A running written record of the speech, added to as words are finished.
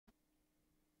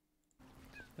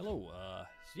Hello,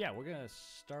 so yeah, we're gonna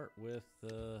start with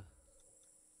the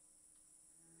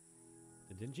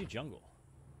Dingy Jungle,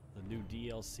 the new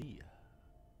DLC.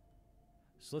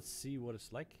 So let's see what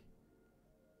it's like.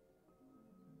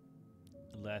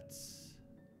 Let's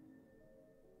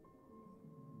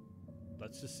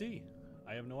just see.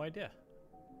 I have no idea.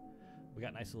 We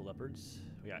got nice little leopards.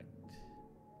 We got.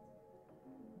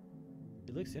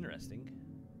 It looks interesting.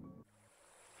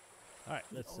 All right,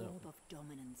 let's. The orb of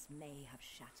dominance may have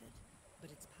shattered, but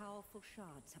its powerful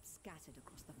shards have scattered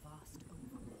across the vast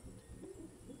overworld.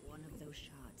 One of those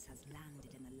shards has landed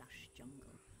in the lush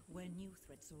jungle, where new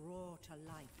threats roar to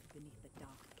life beneath the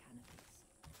dark canopies.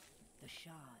 The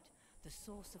shard, the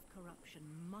source of corruption,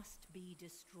 must be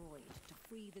destroyed to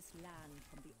free this land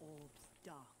from the orb's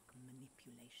dark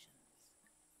manipulations.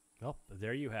 Well,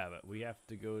 there you have it. We have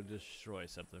to go destroy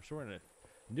something. So we're gonna.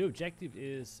 New objective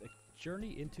is a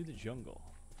journey into the jungle.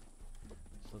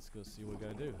 So let's go see what we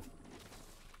gotta do.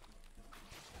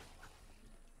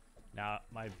 Now,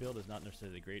 my build is not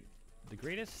necessarily the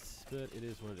greatest, but it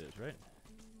is what it is, right?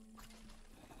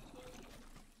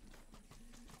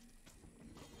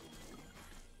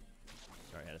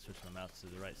 Sorry, I had to switch my mouse to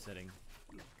the right setting.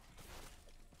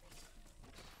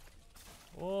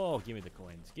 Oh, give me the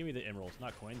coins. Give me the emeralds.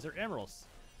 Not coins, they're emeralds.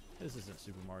 This isn't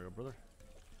Super Mario, brother.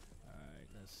 Alright,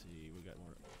 let's see. We got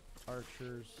more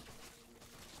archers.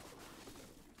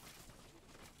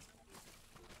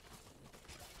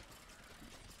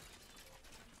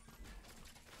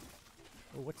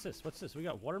 Oh, what's this? What's this? We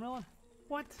got watermelon?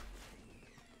 What?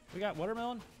 We got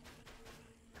watermelon?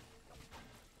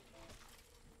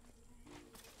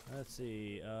 Let's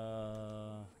see.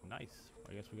 Nice.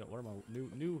 I guess we got watermelon.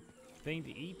 New thing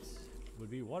to eat would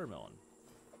be watermelon.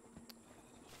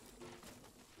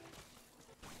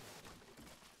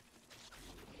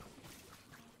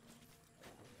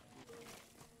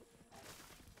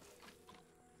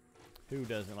 Who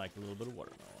doesn't like a little bit of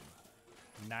watermelon?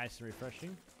 Nice and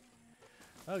refreshing.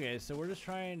 Okay, so we're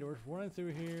running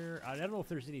through here. I don't know if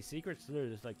there's any secrets.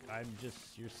 There's like,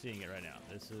 you're seeing it right now.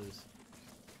 This is,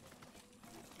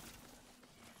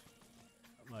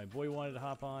 my boy wanted to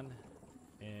hop on,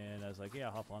 and I was like, yeah,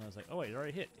 I'll hop on. I was like, oh wait, it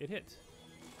already hit. It hit.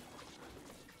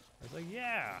 I was like,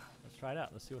 yeah, let's try it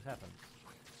out. Let's see what happens.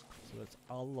 So that's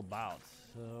all about.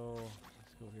 So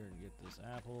let's go here and get this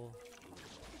apple.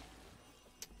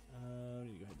 We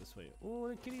need to go ahead this way. Oh,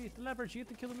 the kitty, the leopards! You get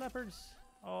to kill the leopards.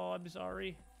 Oh, I'm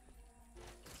sorry.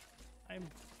 I'm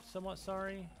somewhat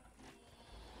sorry.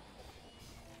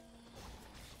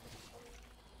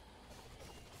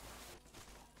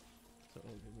 So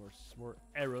more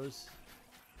arrows.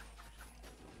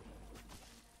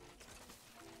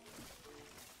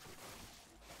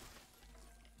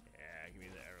 Yeah, give me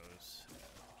the arrows.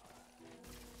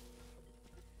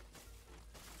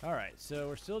 All right, so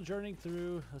we're still journeying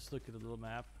through. Let's look at the little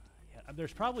map. Yeah,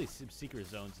 there's probably some secret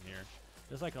zones in here.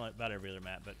 Just like on about every other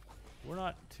map, but we're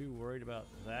not too worried about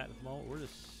that at the moment. We're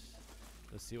just,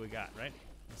 let's see what we got, right?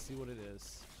 Let's see what it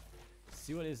is.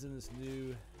 See what is in this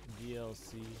new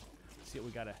DLC. See what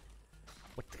we gotta,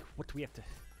 what do we have to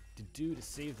do to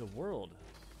save the world?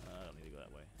 I don't need to go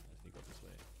that way. I just need to go this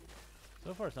way.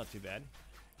 So far, it's not too bad.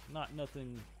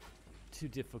 Nothing too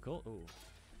difficult. Oh,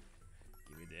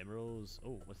 give me the emeralds.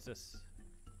 Oh, what's this?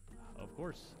 Of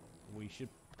course, we should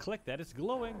collect that. It's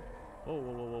glowing. Whoa,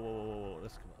 whoa, whoa, whoa, whoa, whoa, whoa.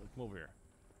 Let's come over here.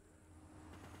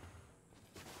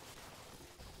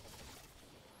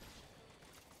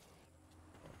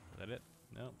 Is that it?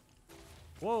 No.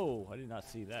 Whoa, I did not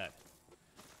see that.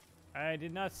 I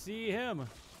did not see him.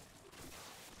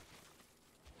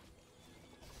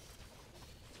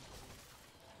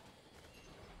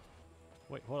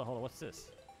 Wait, hold on. What's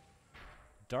this?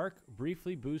 Dark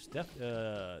briefly boosts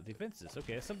defenses.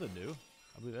 Okay, that's something new.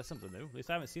 I believe that's something new. At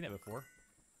least I haven't seen it before.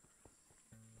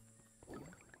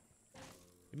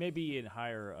 It may be in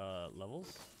higher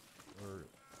levels or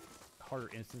harder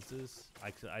instances.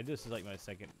 This is like my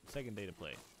second day to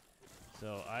play,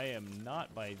 so I am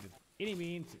not by any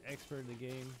means an expert in the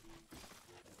game.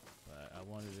 But I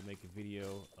wanted to make a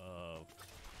video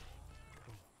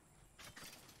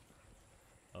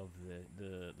of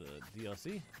the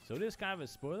DLC. So it is kind of a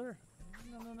spoiler.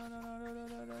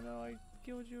 No! I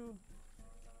killed you.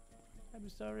 I'm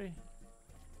sorry.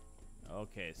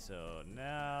 Okay, so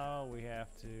now we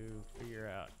have to figure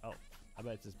out. Oh, I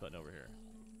bet it's this button over here.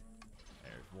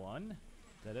 There's one.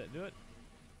 Did it do it?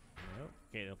 Nope.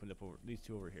 Okay, it opened up over these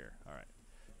two over here. All right.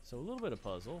 So a little bit of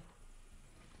puzzle.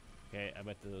 Okay, I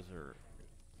bet those are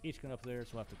each going up there.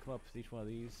 So we'll have to come up with each one of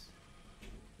these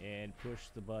and push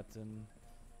the button.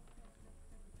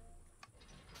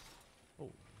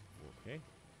 Oh, okay.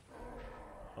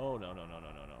 Oh, no, no, no,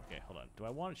 no, no, no. Okay, hold on. Do I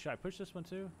want to... Should I push this one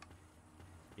too?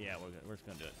 Yeah, we're just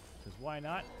going to do it. Because why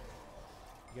not?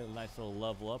 Get a nice little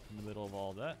level up in the middle of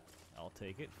all that. I'll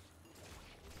take it.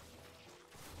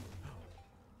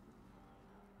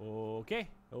 Okay,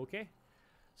 okay.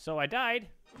 So I died.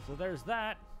 So there's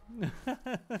that.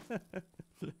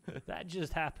 That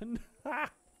just happened.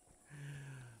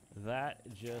 That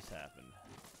just happened.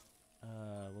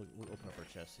 We'll open up our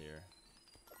chest here.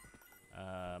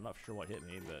 I'm not sure what hit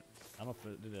me, but I don't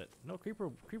know if it did it. No, creeper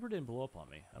didn't blow up on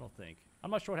me. I don't think. I'm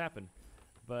not sure what happened,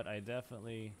 but I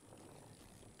definitely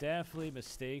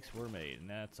mistakes were made, and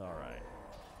that's all right.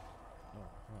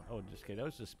 Oh, just kidding. That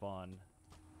was just spawn.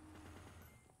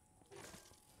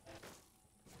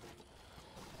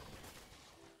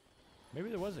 Maybe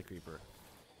there was a creeper,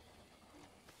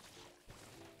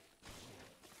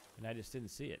 and I just didn't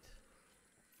see it.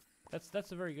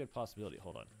 That's a very good possibility.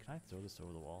 Hold on. Can I throw this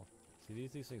over the wall? See,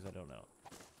 these things I don't know.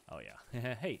 Oh,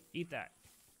 yeah. Hey, eat that.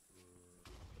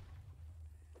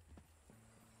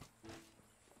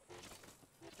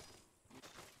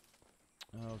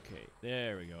 Okay,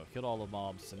 there we go. Killed all the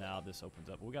mobs, so now this opens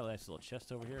up. We got a nice little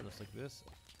chest over here. Looks like this.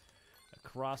 A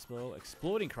crossbow.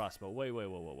 Exploding crossbow. Wait,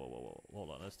 whoa. Hold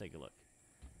on, let's take a look.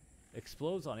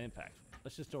 Explodes on impact.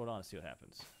 Let's just throw it on and see what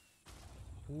happens.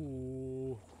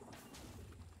 Ooh.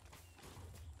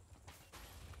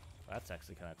 That's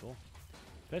actually kind of cool.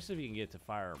 Especially if you can get to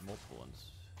fire multiple ones.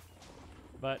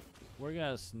 But we're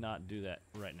gonna not do that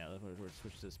right now. We're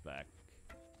switch this back.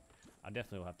 I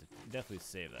definitely will have to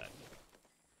save that.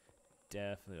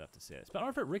 Definitely have to save it. But I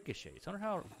don't know if it ricochets. I don't know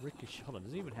how ricochet. Hold on,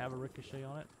 does it even have a ricochet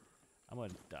on it? I'm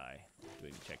gonna die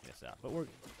doing checking this out. But let's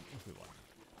move on.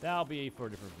 That'll be for a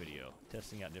different video,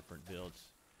 testing out different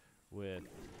builds with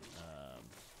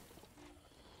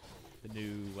the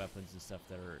new weapons and stuff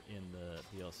that are in the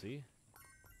DLC.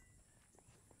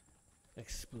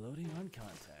 Exploding on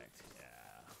contact,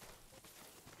 yeah.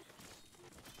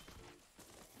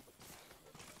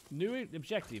 New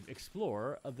objective,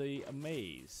 explore the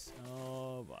maze.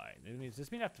 Oh my, does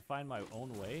this mean I have to find my own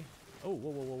way? Oh,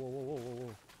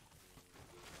 whoa.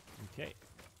 Okay.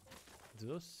 Do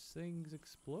those things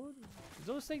explode? Do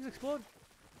those things explode?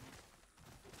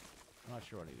 I'm not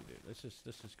sure what I need to do. Let's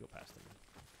just go past them.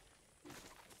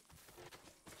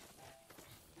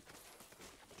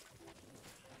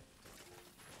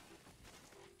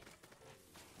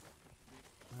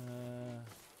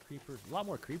 Creepers. A lot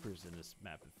more creepers in this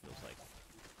map, it feels like.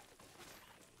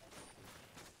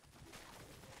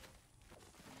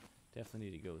 Definitely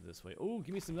need to go this way. Oh,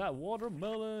 give me some of that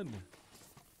watermelon.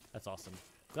 That's awesome.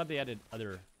 Glad they added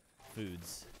other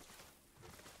foods.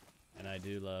 And I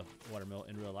do love watermelon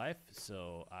in real life,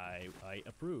 so I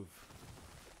approve.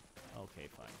 Okay,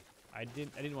 fine. I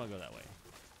didn't want to go that way.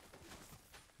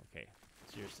 Okay,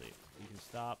 seriously, you can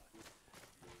stop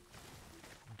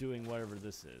doing whatever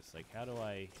this is. Like, how do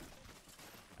I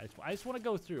just want to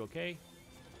go through, okay?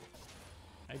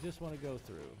 I just want to go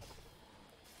through.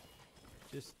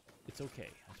 It's okay.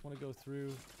 I just want to go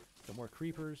through. Got more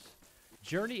creepers.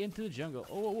 Journey into the jungle.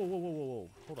 Oh, whoa.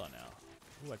 Hold on now.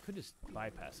 Ooh, I could just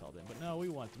bypass all them, but no, we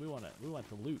want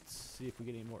the loots. See if we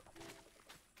get any more.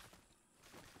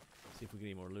 See if we get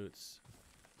any more loots.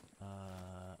 All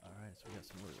right, so we got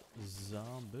some more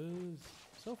zombies.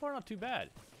 So far, not too bad.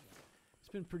 It's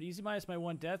been pretty easy, minus my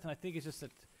one death, and I think it's just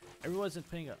that I was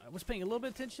paying a little bit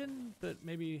of attention, but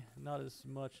maybe not as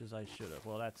much as I should have.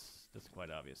 Well, that's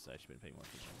quite obvious. I should have been paying more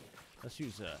attention. Let's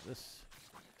use this.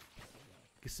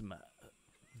 Get some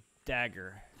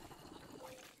dagger.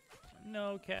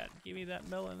 No, cat, give me that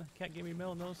melon. Cat gave me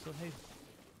melon, though, so hey,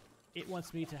 it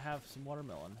wants me to have some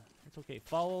watermelon. It's okay.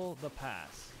 Follow the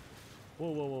path.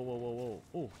 Whoa.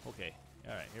 Oh, okay.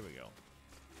 All right, here we go.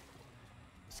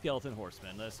 Skeleton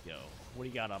horseman, let's go. What do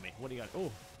you got on me? What do you got?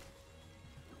 Oh,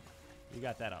 you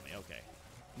got that on me. Okay,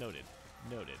 noted.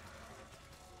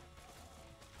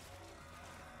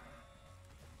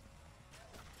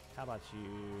 How about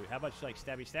you like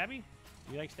stabby?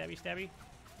 You like stabby?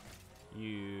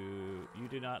 You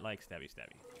do not like stabby.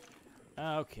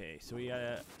 Okay, so we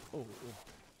got oh,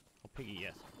 piggy,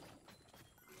 yes.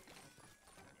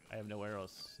 I have no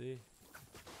arrows. See,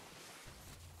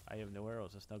 I have no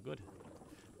arrows. That's not good.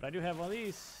 But I do have one of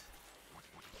these.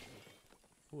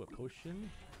 Ooh, a potion.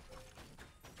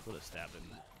 Would have stabbed him.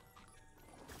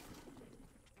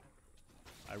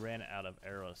 I ran out of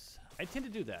arrows. I tend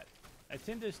to do that. I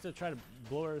tend just to try to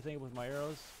blow everything up with my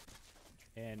arrows.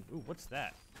 And ooh, what's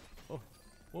that? Oh,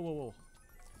 whoa.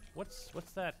 What's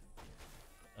that?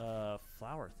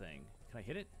 Flower thing. Can I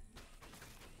hit it?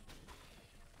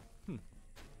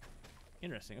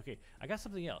 Interesting. Okay, I got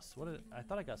something else. I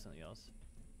thought I got something else.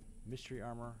 Mystery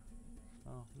armor.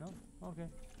 Oh, no? Okay.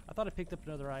 I thought I picked up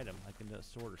another item, like a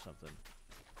sword or something.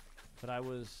 But I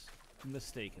was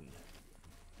mistaken.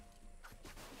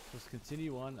 Let's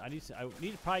continue on. I need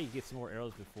to probably get some more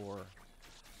arrows before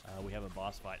we have a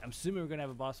boss fight. I'm assuming we're going to have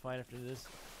a boss fight after this.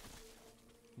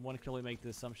 One can only make the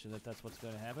assumption that that's what's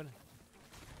going to happen.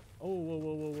 Oh, whoa,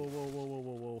 whoa, whoa, whoa, whoa, whoa, whoa,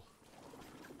 whoa, whoa.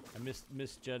 I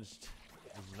misjudged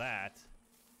that.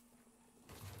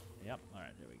 Yep,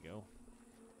 alright, there we go.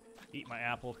 Eat my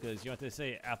apple, because you know what they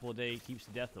say, apple a day keeps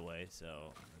death away,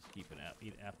 so let's keep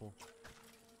eat an apple.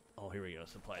 Oh, here we go,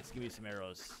 supplies. Give me some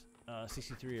arrows.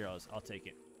 63 arrows, I'll take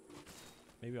it.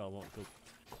 Maybe I won't go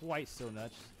quite so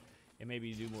nuts. And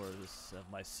maybe do more of this,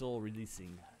 my soul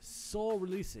releasing. Soul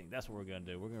releasing, that's what we're going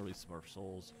to do. We're going to release some more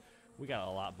souls. We got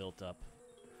a lot built up.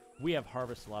 We have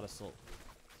harvested a lot of soul.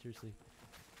 Seriously.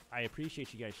 I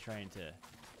appreciate you guys trying to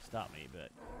stop me, but...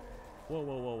 Whoa,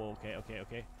 whoa, whoa, whoa, okay, okay,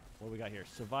 okay. What do we got here?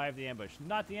 Survive the ambush.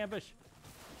 Not the ambush!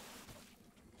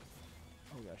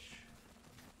 Oh, gosh.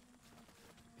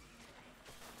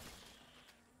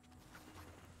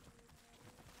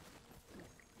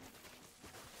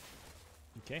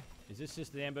 Okay. Is this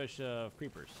just the ambush of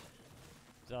creepers?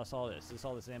 That's all this. Is this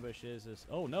all this ambush is?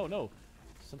 Oh, no, no.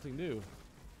 Something new.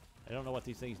 I don't know what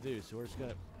these things do, so we're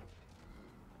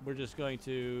just going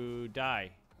to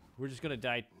die. We're just going to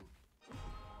die.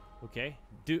 Okay.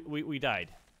 We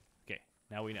died. Okay.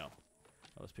 Now we know.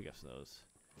 Oh, let's pick up some of those.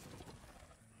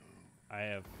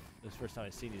 This is the first time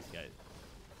I've seen these guys.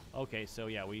 Okay, so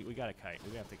yeah, we got a kite.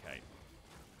 We have to kite.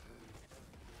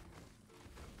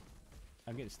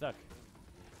 I'm getting stuck.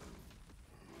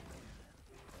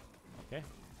 Okay.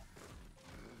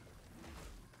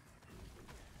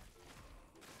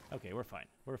 Okay, we're fine.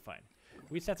 We're fine.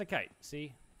 We just have to kite.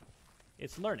 See?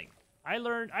 It's learning. I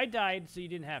learned. I died, so you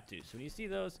didn't have to. So when you see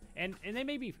those, and they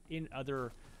may be in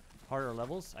other harder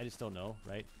levels. I just don't know,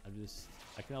 right?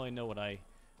 I can only know what I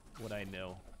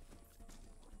know.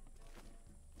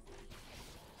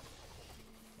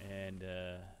 And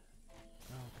oh,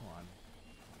 come on.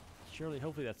 Surely,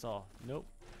 hopefully that's all. Nope.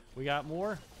 We got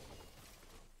more.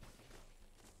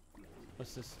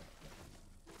 What's this?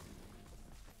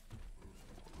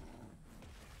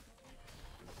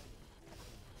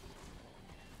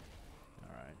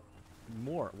 Alright.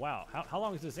 More. Wow. How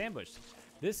long is this ambush?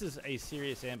 This is a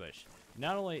serious ambush.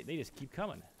 Not only, they just keep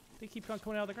coming. They keep on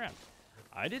coming out of the ground.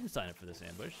 I didn't sign up for this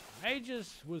ambush. I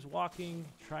just was walking,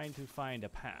 trying to find a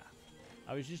path.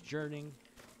 I was just journeying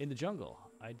in the jungle.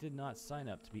 I did not sign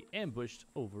up to be ambushed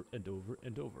over and over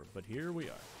and over. But here we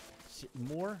are.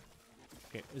 More?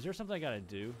 Okay, is there something I gotta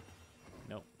do?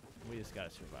 Nope. We just gotta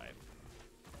survive.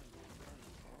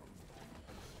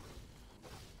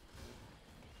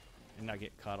 And not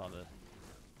get caught on the...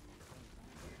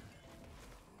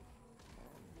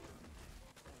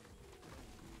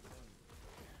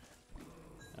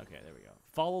 Okay, there we go.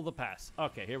 Follow the pass.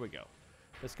 Okay, here we go.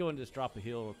 Let's go and just drop a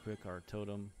heal real quick, our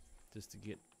totem, just to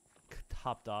get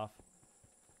topped off.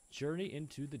 Journey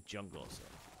into the jungle. So,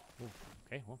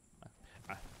 okay, well,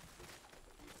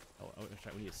 oh, that's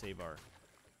right. We need to save our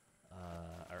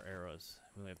arrows.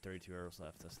 We only have 32 arrows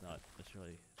left. That's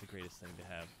really the greatest thing to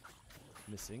have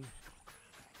missing.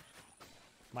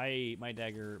 My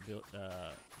dagger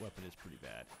weapon is pretty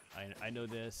bad. I know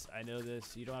this. I know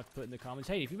this. You don't have to put in the comments.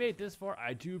 Hey, if you made it this far,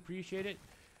 I do appreciate it.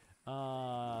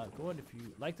 Go ahead if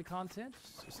you like the content.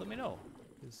 Just let me know.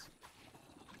 Let's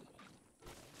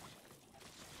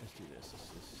do this.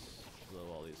 Let's just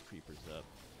blow all these creepers up.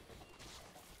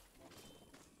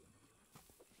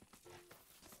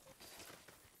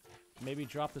 Maybe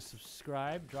drop a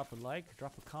subscribe, drop a like,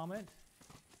 drop a comment.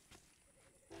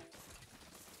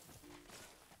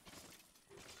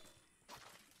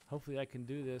 Hopefully I can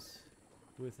do this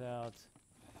without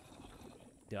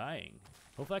dying.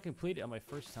 Hopefully I can complete it on my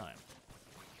first time.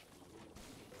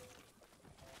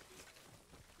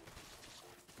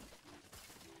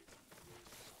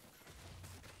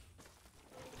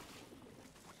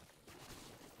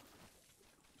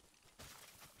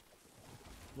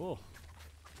 Whoa.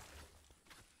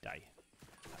 Die.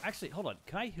 Actually, hold on.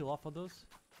 Can I heal off of those?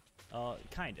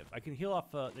 Kind of. I can heal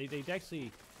off, they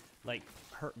actually, like,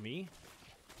 hurt me.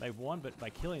 I've won, but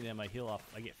by killing them, I heal off.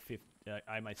 I get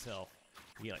I myself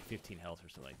get like 15 health or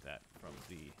something like that from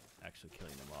the actually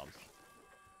killing the mobs.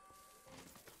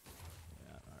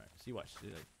 Yeah, all right. See, watch.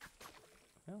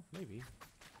 Well, maybe.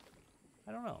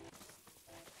 I don't know.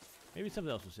 Maybe something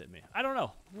else will hit me. I don't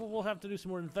know. We'll have to do some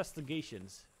more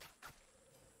investigations.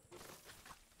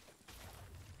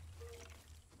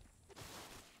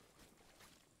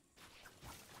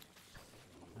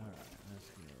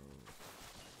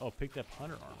 Oh, picked up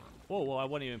hunter armor. Whoa, whoa, I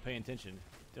wasn't even paying attention.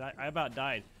 I about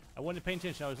died. I wasn't paying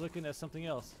attention. I was looking at something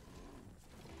else.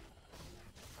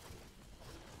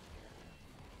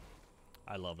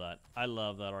 I love that. I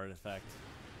love that artifact.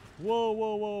 Whoa,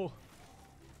 whoa, whoa.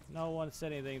 No one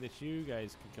said anything that you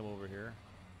guys can come over here.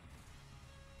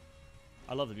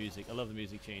 I love the music. I love the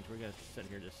music change. We're going to sit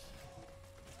here just...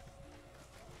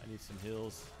 I need some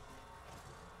hills.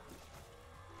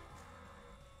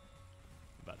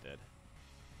 About dead.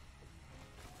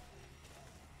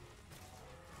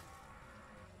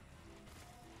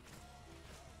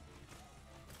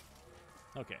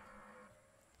 Okay.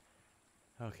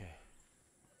 Okay.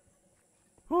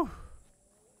 Whew.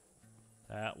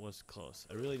 That was close.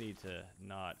 I really need to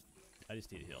not... I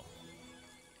just need a heal.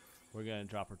 We're going to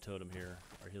drop our totem here.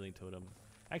 Our healing totem.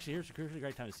 Actually, here's a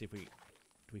great time to see if we... Do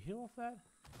we heal off that?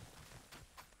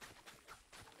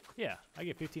 Yeah. I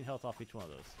get 15 health off each one of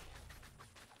those.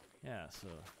 Yeah, so...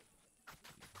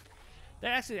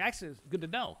 That actually is good to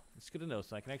know. It's good to know.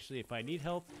 So I can actually, if I need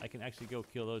help, I can actually go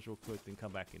kill those real quick, then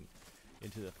come back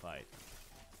into the fight.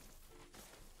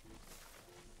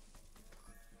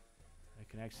 I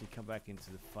can actually come back into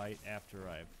the fight after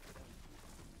I've...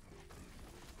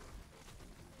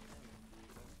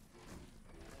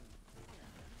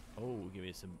 Oh, give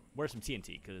me some... Where's some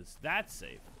TNT? Because that's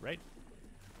safe, right?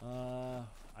 I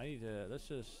need to... Let's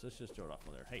just throw it off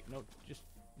on there. Hey, no, just...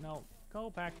 No, go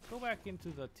back into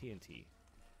the TNT.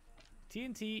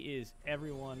 TNT is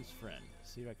everyone's friend.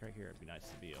 See, like right here, it'd be nice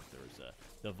to be if there was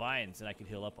the vines and I could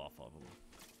heal up off of them.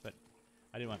 But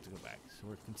I didn't want to go back. So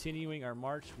we're continuing our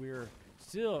march. We're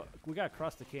still... We got to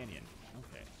cross the canyon.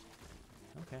 Okay.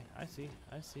 Okay, I see.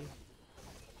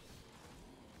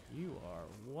 You are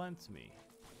one to me.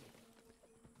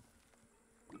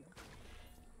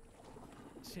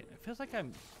 See, it feels like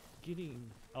I'm getting...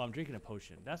 Oh, I'm drinking a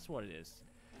potion. That's what it is.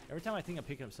 Every time I think I'm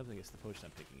picking up something, it's the potion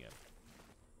I'm picking up.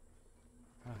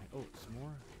 Alright, oh, some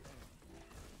more.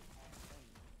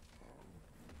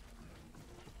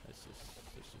 Let's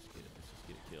just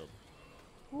get it killed.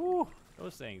 Woo!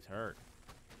 Those things hurt.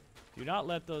 Do not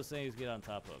let those things get on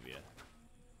top of you.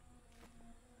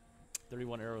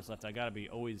 31 arrows left. I gotta be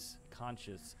always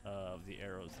conscious of the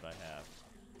arrows that I have.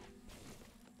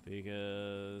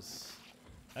 Because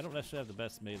I don't necessarily have the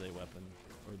best melee weapon.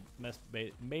 Or best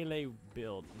melee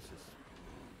build. This is...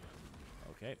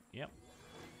 Okay, yep.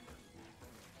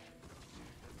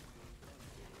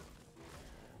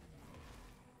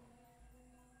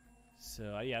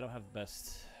 So, yeah, I don't have the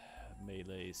best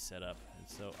melee setup. And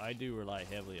so I do rely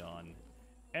heavily on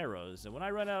arrows. And when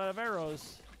I run out of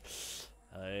arrows,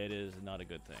 it is not a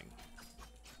good thing.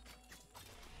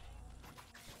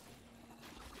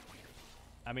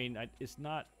 I mean, it's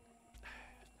not...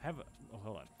 Oh,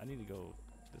 hold on. I need to go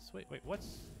this way. Wait,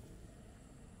 what's...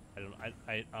 I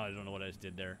don't know what I just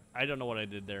did there. I don't know what I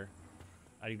did there.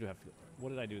 I do have to... What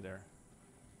did I do there?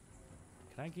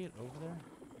 Can I get over there?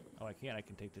 Oh, I can't. I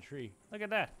can take the tree. Look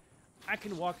at that. I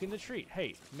can walk in the tree.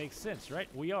 Hey, makes sense, right?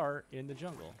 We are in the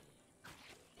jungle.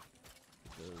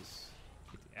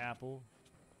 Get the apple.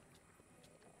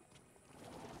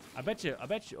 I bet you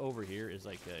over here is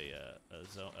like a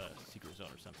zone, a secret zone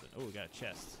or something. Oh, we got a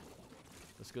chest.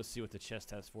 Let's go see what the chest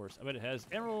has for us. I bet it has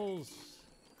emeralds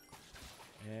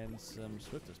and some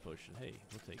swiftness potion. Hey,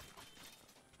 we'll take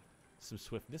some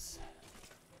swiftness.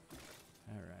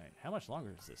 All right. How much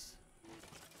longer is this?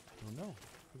 I don't know.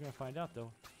 We're gonna find out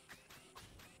though.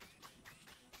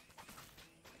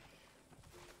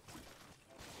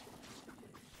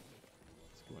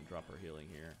 Let's go and drop our healing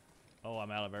here. Oh, I'm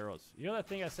out of arrows. You know that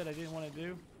thing I said I didn't want to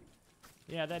do?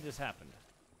 Yeah, that just happened.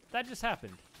 That just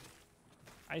happened.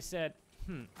 I said,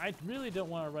 I really don't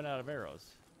want to run out of arrows.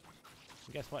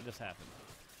 And guess what just happened?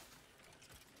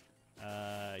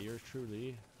 Yours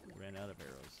truly ran out of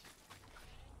arrows.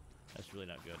 That's really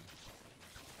not good.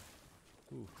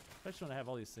 Ooh, especially when I have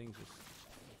all these things just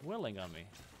willing on me.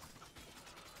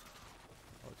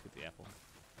 Oh, let's get the apple.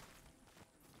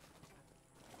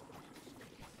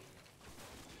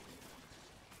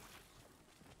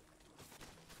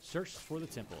 Search for the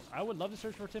temple. I would love to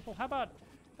search for a temple. How about,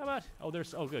 oh,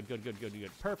 there's, oh, good.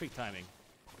 Perfect timing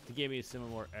to give me some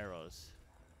more arrows.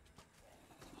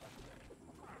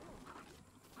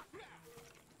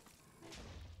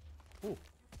 Ooh.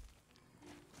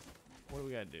 What do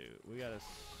we gotta do? We gotta,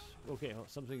 okay,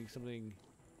 something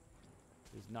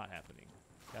is not happening.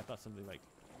 I thought something like,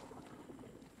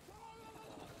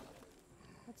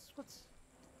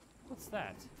 what's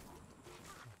that?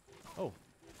 Oh.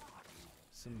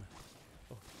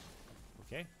 Oh,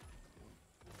 okay.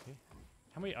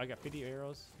 How many? I got 50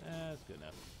 arrows. That's good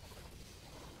enough.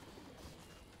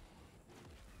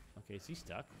 Okay, is he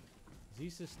stuck? Is he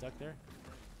just stuck there?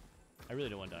 I really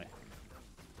don't want to die.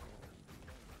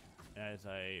 As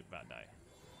I about die.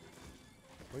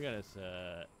 We're gonna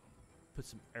put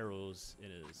some arrows in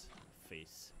his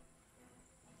face.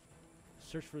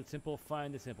 Search for the temple,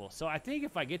 find the temple. So I think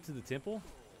if I get to the temple,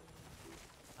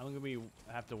 I'm gonna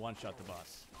have to one-shot the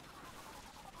boss.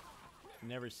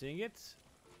 Never seeing it.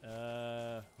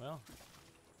 Well,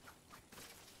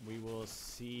 we will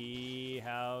see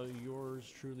how yours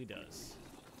truly does.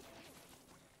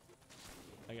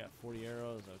 I got 40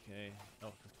 arrows. Okay. Oh,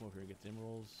 let's come over here and get the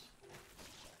emeralds.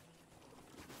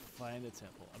 Find the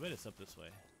temple. I bet it's up this way.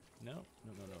 No,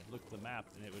 no, no, no. Look at the map,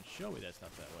 and it would show me that's not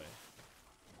that way.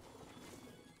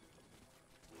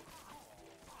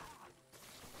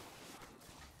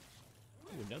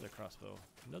 Ooh, another crossbow.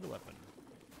 Another weapon.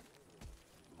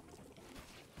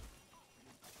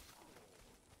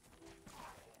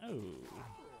 Oh.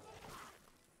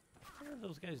 What are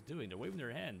those guys doing? They're waving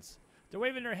their hands. They're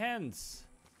waving their hands.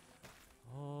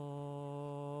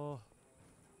 Oh.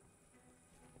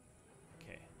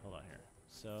 Okay, hold on here.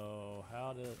 So,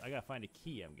 how does... I gotta find a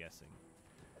key, I'm guessing.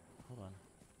 Hold on.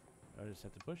 Do I just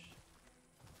have to push?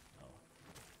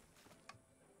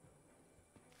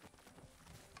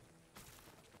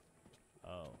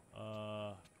 Oh.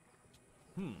 Oh.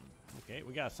 Okay,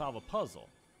 we gotta solve a puzzle.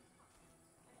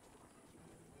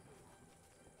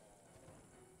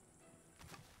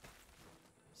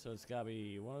 So it's gotta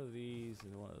be one of these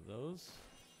and one of those.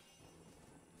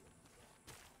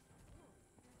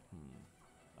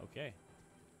 Okay.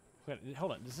 Wait,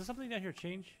 hold on. Does this something down here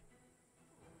change?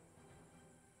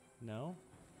 No.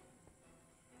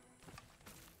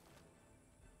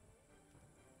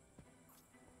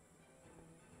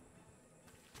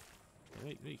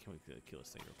 Let me kill this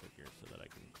thing real quick here so that I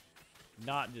can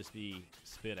not just be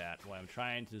spit at while I'm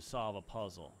trying to solve a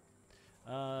puzzle.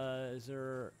 Is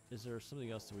there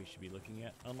something else that we should be looking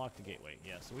at? Unlock the gateway.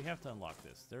 Yeah, so we have to unlock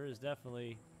this. There is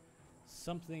definitely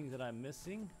something that I'm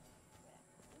missing.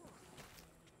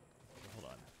 Hold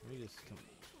on. Let me just come.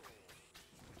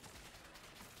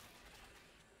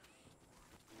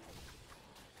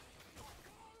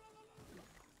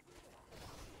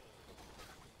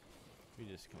 Let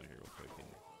me just come in here real quick.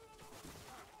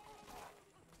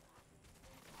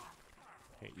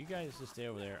 Okay, you guys just stay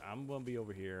over there. I'm gonna be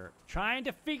over here trying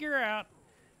to figure out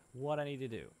what I need to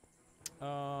do.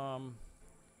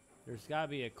 There's gotta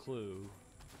be a clue.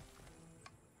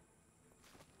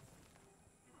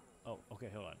 Oh, okay,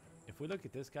 hold on. If we look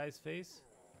at this guy's face,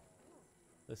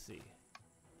 let's see.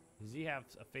 Does he have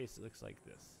a face that looks like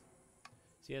this?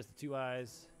 So he has the two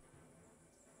eyes.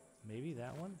 Maybe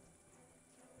that one?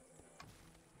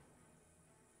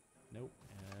 Nope.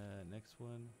 Next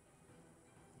one.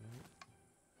 Nope.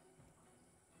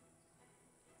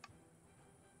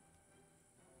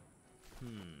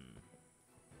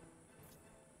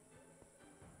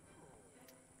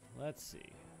 Let's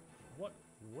see.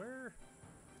 Where?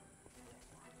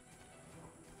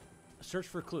 Search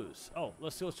for clues. Oh,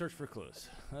 let's go search for clues.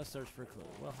 Let's search for clues.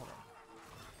 Well, hold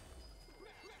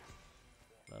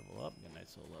on. Level up. Get a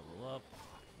nice little level up.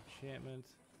 Enchantment.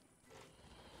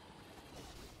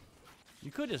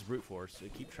 You could just brute force to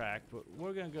keep track, but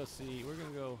we're gonna go see. We're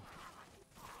gonna go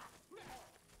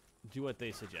do what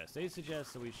they suggest. They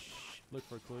suggest that we look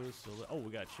for clues. So, oh,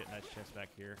 we got shit. Nice chest back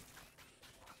here.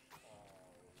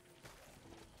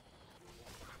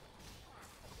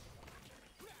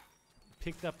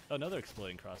 Picked up another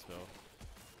exploding crossbow.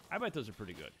 I bet those are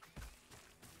pretty good.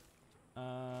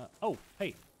 Oh,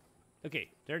 hey. Okay,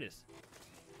 there it is.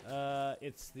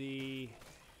 It's the...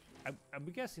 I'm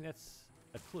guessing that's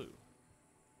a clue.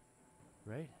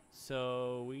 Right?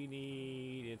 So we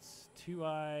need... It's 2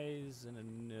 eyes and a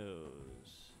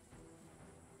nose.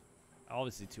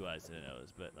 Obviously 2 eyes and a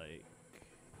nose, but like...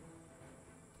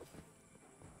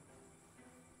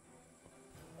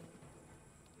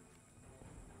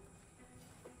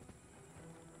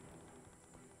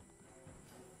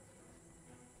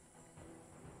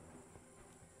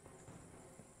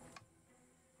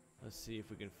 Let's see if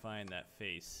we can find that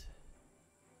face.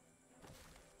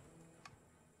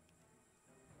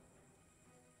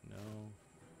 No.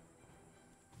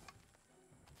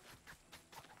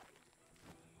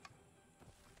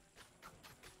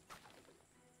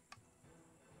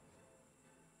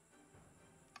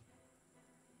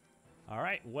 All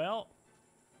right. Well,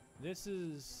 this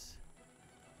is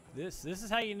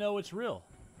how you know it's real.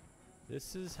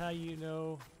 This is how you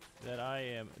know that I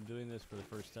am doing this for the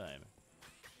first time.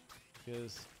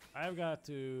 Because I've got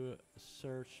to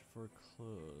search for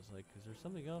clues. Like, is there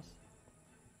something else?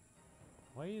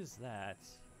 Why is that?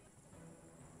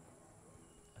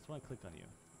 That's why I clicked on you.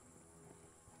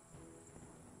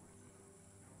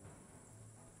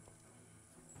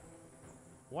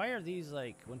 Why are these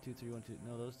like 1, 2, 3, 1, 2?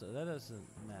 No, those that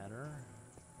doesn't matter.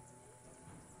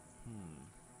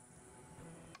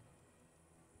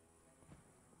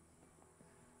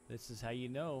 This is how you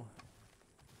know.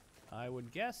 I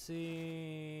would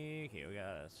guessing. Okay, we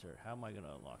gotta sir. How am I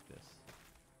gonna unlock this?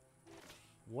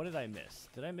 What did I miss?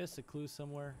 Did I miss a clue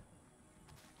somewhere?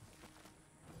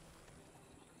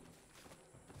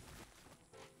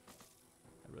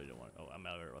 I really don't want. Oh, I'm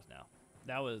out of arrows now.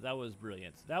 That was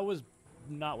brilliant. That was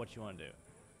not what you want to do.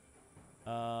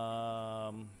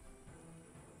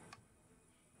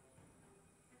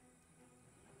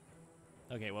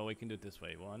 Okay, well we can do it this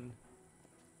way. One.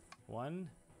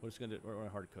 We're just gonna do. We're gonna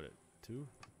hard code it. 2,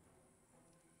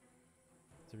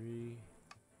 3.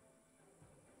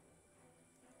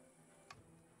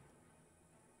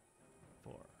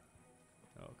 4.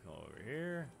 Oh, come over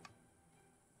here.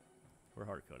 We're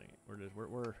hard coding it.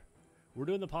 We're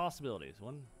doing the possibilities.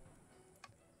 1,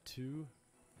 2.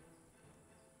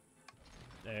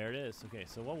 There it is. Okay,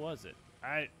 so what was it?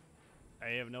 I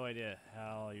have no idea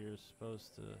how you're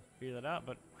supposed to figure that out,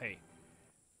 but hey.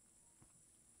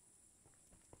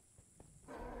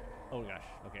 Oh gosh.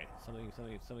 Okay,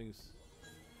 something's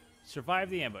survive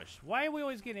the ambush. Why are we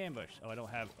always getting ambushed? Oh, I don't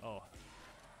have. Oh.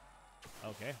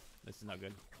 Okay, this is not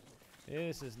good.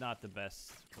 This is not the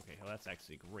best. Okay, well that's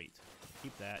actually great.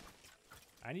 Keep that.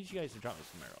 I need you guys to drop me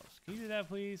some arrows. Can you do that,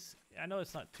 please? I know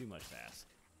it's not too much to ask.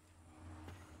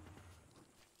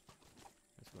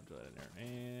 Let's go into that in there.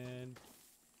 And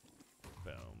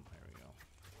boom. There we go.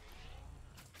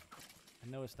 I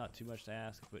know it's not too much to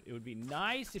ask, but it would be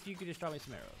nice if you could just drop me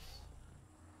some arrows.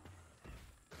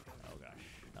 Oh gosh,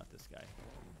 not this guy.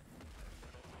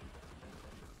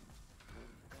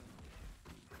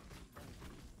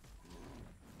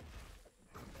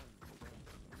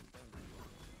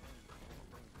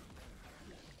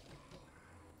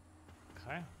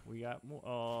 Okay, we got more.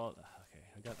 Oh,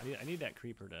 okay. I need that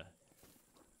creeper to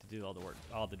do all the work,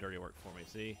 all the dirty work for me.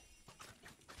 See,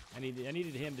 I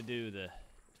needed him to do the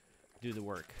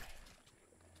work.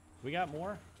 We got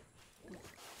more.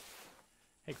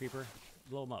 Hey, creeper,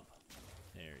 blow him up.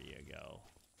 There you go.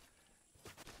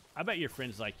 I bet your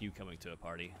friends like you coming to a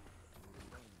party.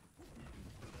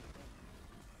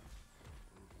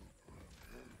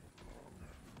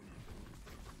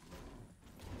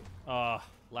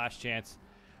 Last chance.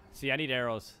 See, I need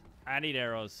arrows. I need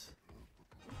arrows.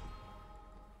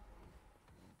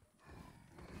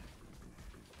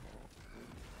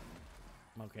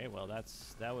 Okay, well that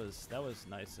was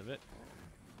nice of it.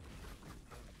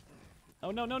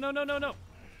 Oh no.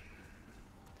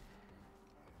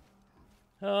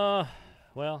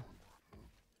 Well.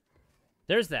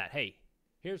 There's that. Hey,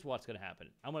 here's what's gonna happen.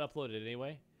 I'm gonna upload it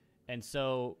anyway. And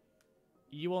so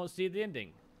you won't see the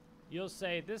ending. You'll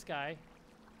say this guy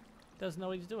doesn't know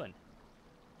what he's doing.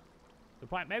 The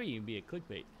point, maybe you can be a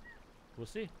clickbait. We'll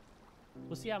see.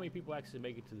 We'll see how many people actually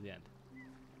make it to the end.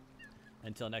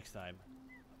 Until next time,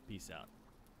 peace out.